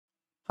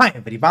Hi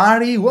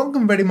everybody,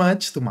 welcome very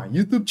much to my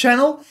YouTube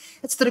channel.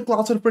 It's the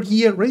Cloud Surfer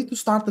here, ready to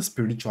start a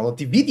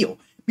spirituality video.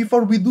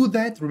 Before we do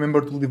that, remember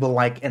to leave a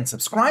like and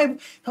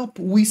subscribe, help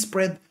we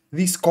spread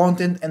this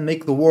content and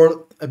make the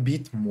world a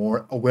bit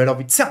more aware of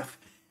itself.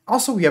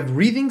 Also, we have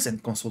readings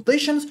and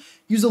consultations.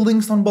 Use the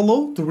links down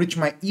below to reach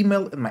my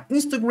email and my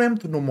Instagram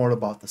to know more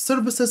about the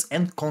services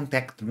and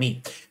contact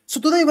me.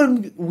 So today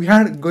we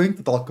are going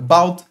to talk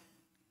about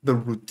the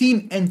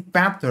routine and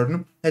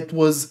pattern that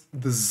was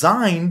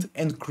designed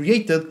and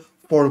created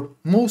for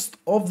most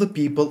of the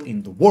people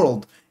in the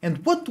world.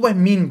 And what do I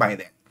mean by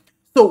that?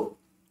 So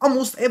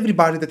almost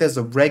everybody that has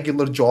a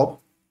regular job,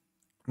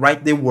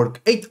 right, they work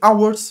 8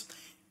 hours,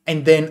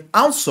 and then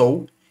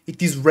also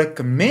it is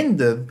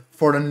recommended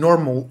for a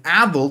normal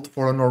adult,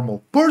 for a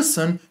normal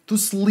person, to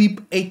sleep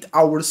 8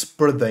 hours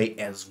per day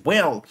as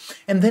well.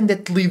 And then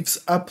that leaves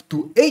up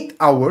to 8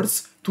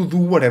 hours to do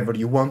whatever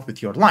you want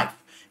with your life.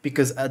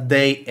 Because a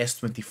day has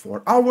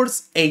 24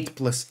 hours, 8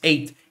 plus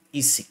 8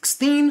 is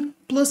 16,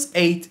 plus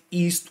 8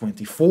 is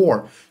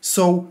 24.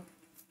 So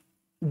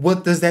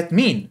what does that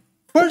mean?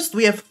 First,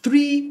 we have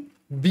 3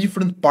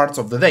 different parts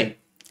of the day.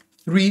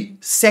 3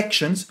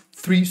 sections,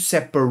 3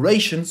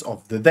 separations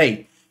of the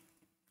day.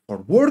 For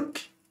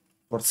work,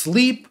 for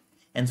sleep,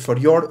 and for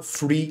your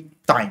free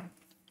time.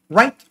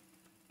 Right?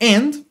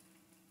 And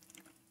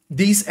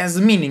this has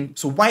a meaning.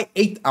 So why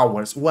 8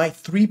 hours? Why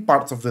 3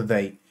 parts of the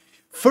day?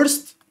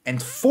 First and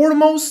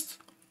foremost,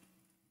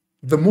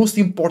 the most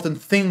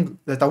important thing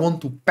that I want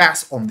to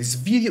pass on this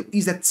video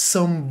is that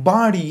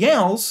somebody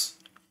else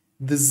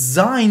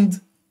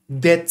designed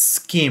that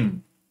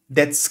scheme,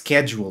 that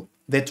schedule,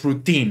 that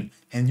routine,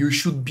 and you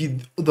should be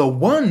the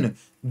one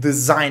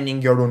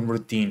designing your own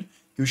routine.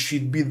 You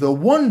should be the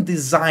one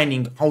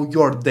designing how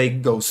your day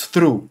goes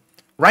through,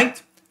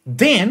 right?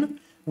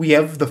 Then we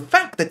have the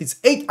fact that it's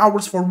 8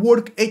 hours for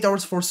work, 8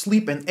 hours for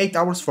sleep, and 8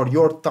 hours for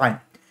your time.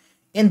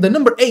 And the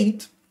number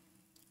 8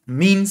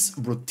 means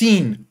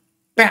routine,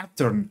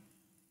 pattern,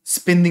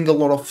 spending a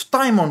lot of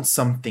time on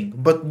something,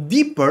 but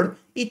deeper,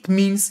 it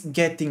means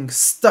getting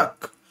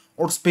stuck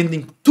or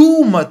spending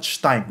too much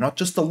time, not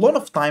just a lot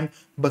of time,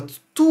 but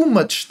too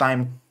much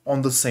time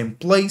on the same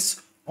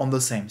place, on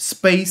the same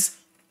space,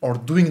 or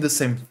doing the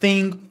same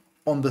thing,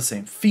 on the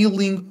same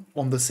feeling,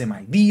 on the same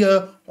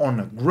idea, on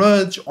a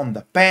grudge, on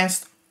the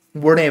past,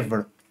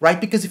 whatever, right?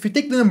 Because if you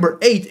take the number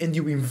 8 and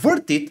you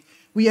invert it,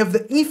 we have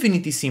the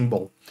infinity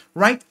symbol,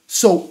 right?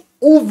 So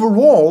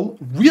overall,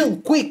 real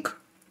quick,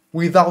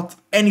 without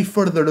any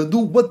further ado,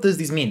 what does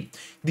this mean?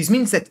 This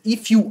means that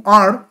if you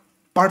are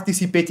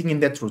participating in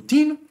that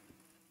routine,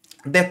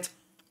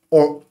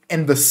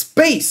 and the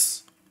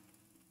space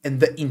and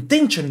the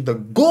intention, the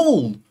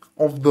goal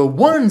of the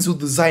ones who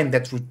design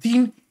that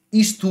routine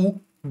is to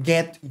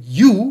get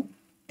you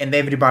and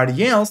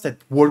everybody else that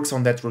works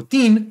on that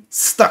routine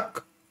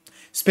stuck,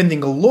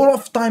 spending a lot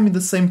of time in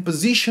the same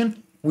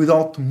position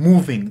without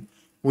moving,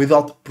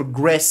 without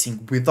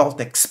progressing, without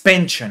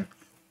expansion.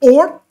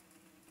 Or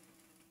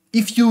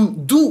if you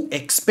do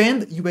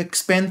expand, you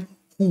expand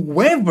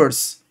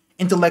whoever's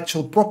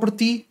intellectual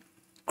property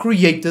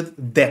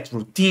created that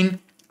routine,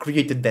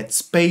 created that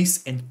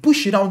space, and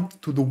push it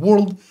out to the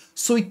world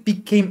so it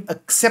became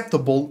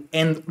acceptable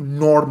and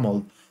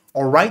normal.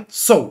 Alright?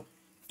 So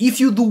if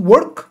you do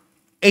work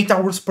 8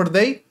 hours per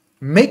day,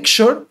 make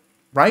sure,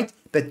 right,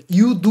 that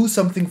you do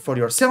something for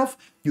yourself,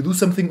 you do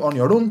something on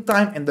your own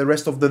time, and the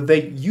rest of the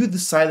day you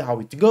decide how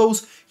it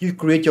goes, you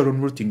create your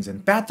own routines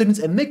and patterns,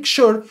 and make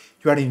sure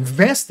you are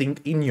investing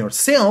in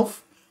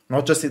yourself,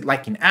 not just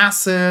like in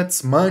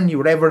assets, money,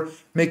 whatever.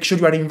 Make sure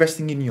you are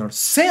investing in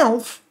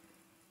yourself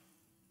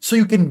so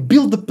you can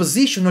build a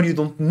position where you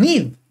don't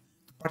need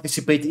to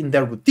participate in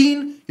their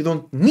routine, you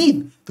don't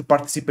need to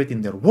participate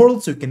in their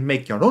world, so you can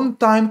make your own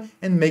time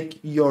and make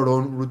your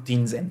own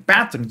routines and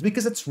patterns,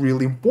 because that's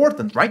really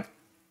important, right?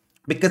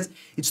 Because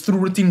it's through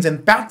routines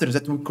and patterns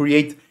that we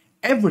create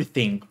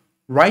everything,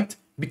 right?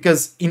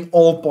 Because in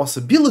all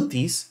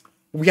possibilities,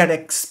 we are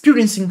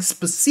experiencing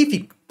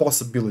specific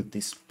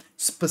possibilities,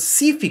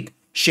 specific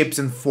shapes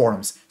and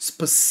forms,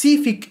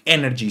 specific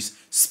energies,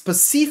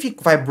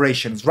 specific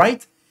vibrations,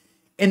 right?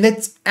 And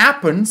that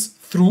happens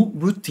through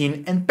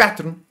routine and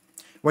pattern.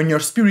 When your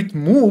spirit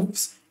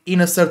moves in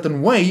a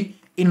certain way,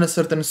 in a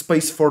certain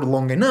space for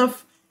long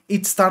enough,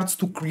 it starts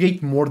to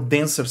create more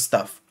denser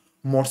stuff,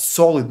 more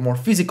solid, more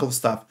physical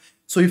stuff.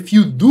 So if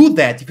you do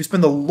that, if you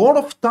spend a lot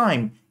of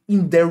time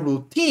in their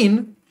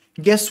routine,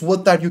 guess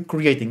what are you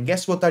creating?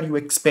 Guess what are you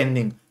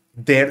expanding?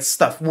 Their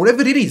stuff,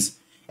 whatever it is.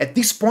 At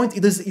this point,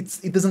 it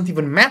doesn't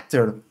even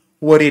matter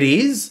what it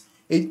is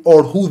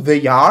or who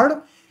they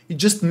are. It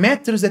just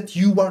matters that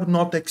you are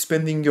not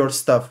expanding your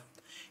stuff.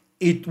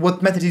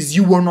 What matters is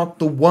you are not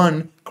the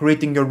one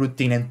creating your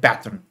routine and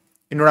pattern.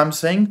 You know what I'm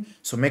saying?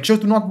 So make sure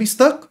to not be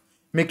stuck.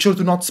 Make sure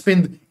to not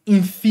spend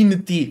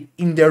infinity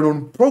in their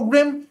own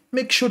program.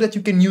 Make sure that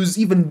you can use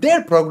even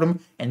their program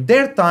and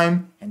their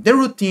time and their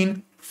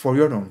routine for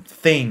your own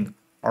thing.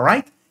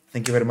 Alright?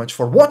 Thank you very much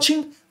for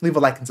watching. Leave a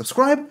like and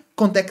subscribe.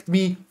 Contact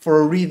me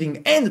for a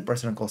reading and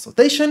personal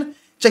consultation.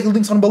 Check the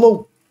links on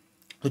below.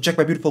 So check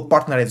my beautiful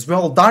partner as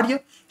well,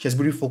 Daria. She has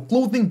beautiful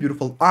clothing,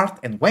 beautiful art,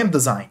 and web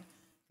design.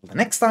 Till the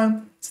next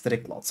time, stay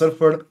cloud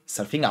surfer,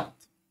 surfing out.